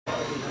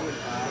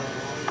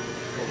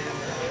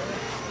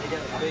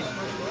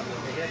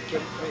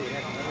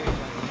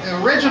The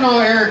original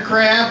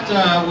aircraft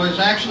was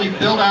actually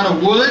built out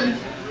of wood.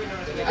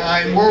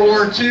 In World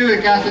War II,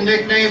 it got the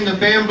nickname the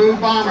Bamboo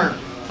Bomber.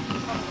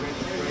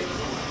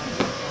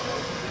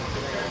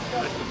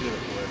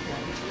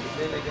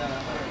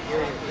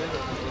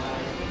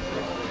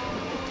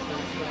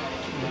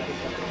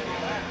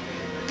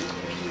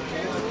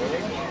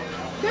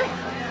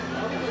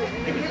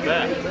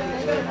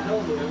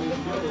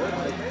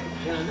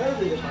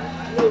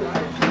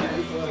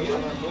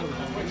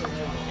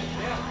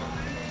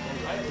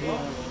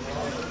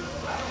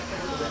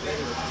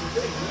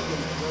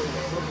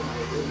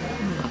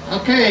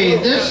 Okay,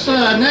 this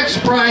next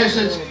prize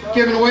that's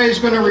given away is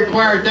going to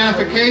require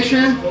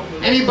identification.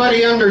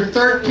 Anybody under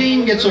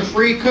 13 gets a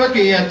free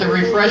cookie at the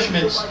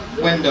refreshments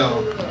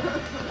window.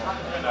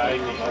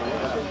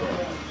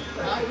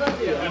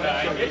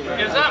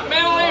 Is that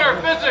mentally or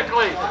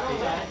physically?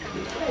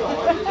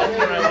 That's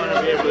what I want to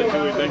be able to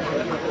do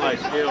eventually, fly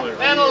scalar.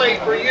 Mentally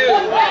for you.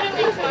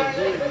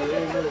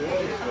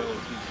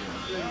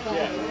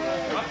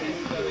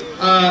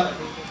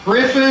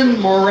 Griffin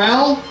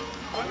Morrell.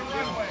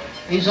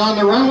 He's on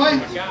the runway?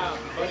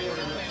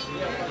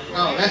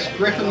 Oh, that's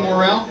Griffin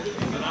Morrell.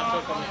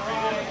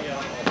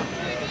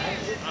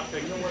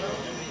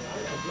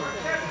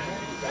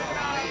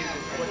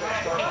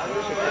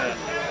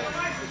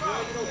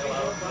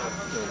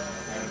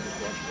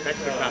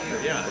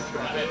 Hectocopter, yeah.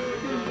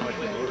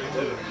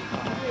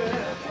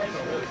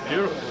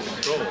 Beautiful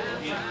control.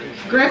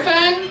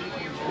 Griffin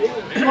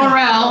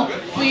Morrell,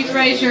 please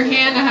raise your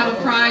hand. I have a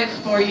prize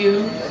for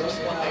you.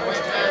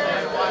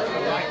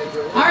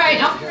 All right,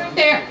 I'll be right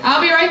there.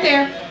 I'll be right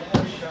there.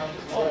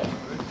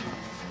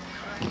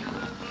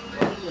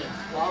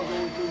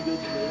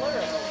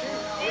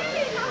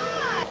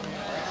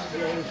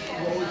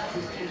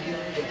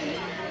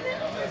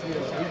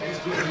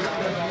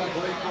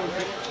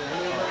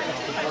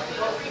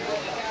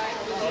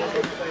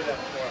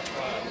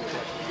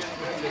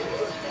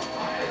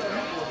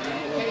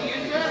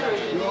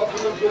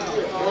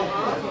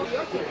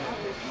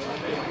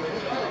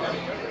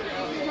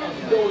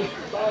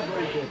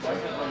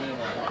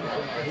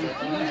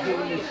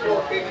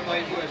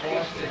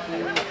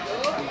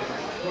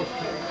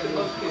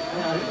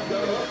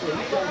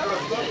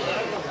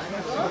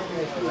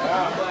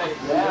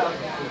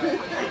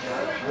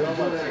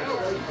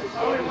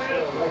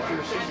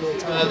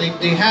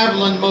 The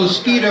Havilland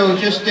Mosquito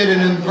just did an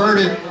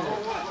inverted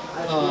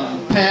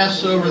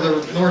pass over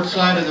the north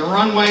side of the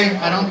runway.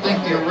 I don't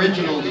think the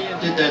original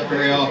did that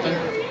very often.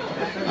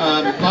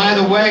 By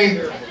the way,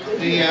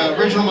 the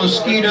original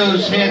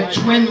Mosquitoes had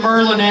twin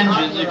Merlin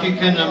engines, if you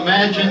can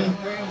imagine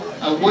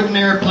a wooden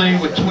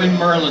airplane with twin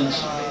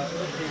Merlins.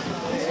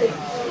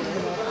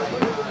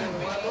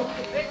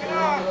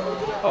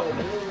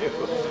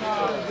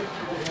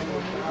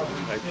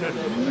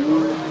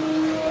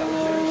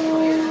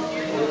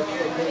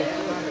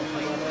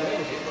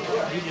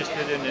 You just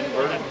did an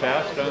inverted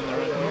pass down the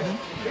runway?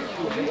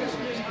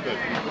 Good.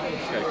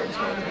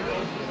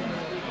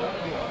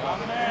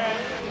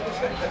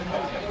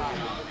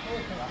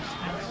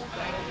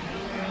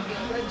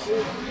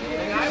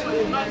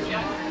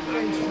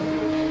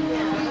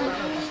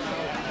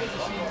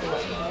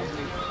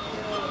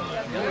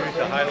 It's a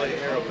highly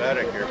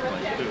aerobatic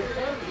airplane too.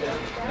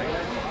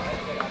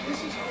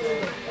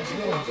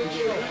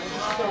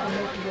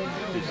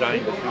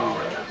 Designed to do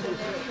complex,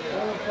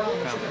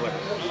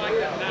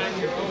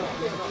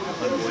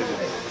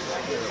 unbelievable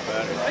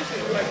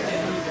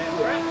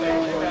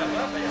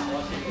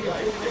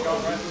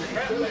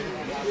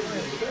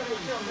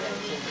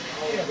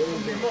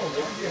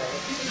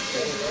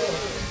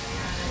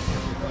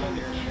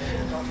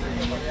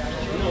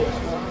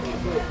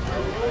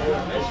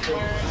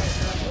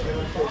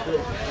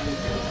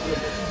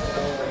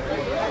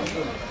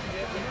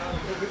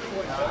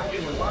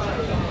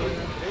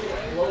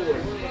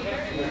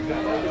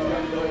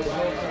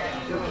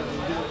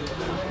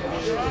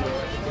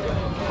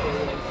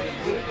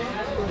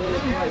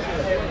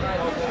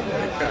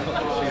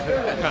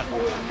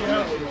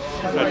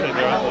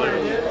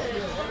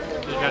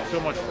They got so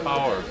much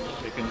power,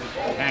 they can just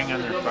hang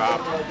on their prop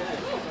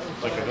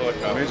like a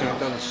helicopter. Amazing it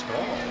doesn't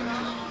stall.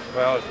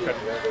 Well, it's got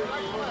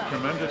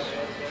tremendous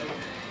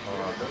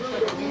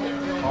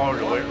power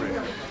to weight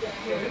ratio.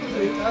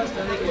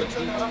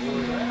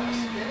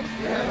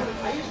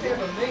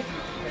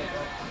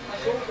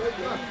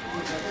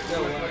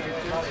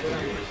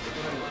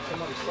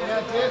 Yeah,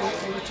 it did.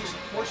 It was just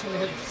fortunately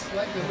had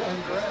slightly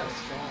on grass.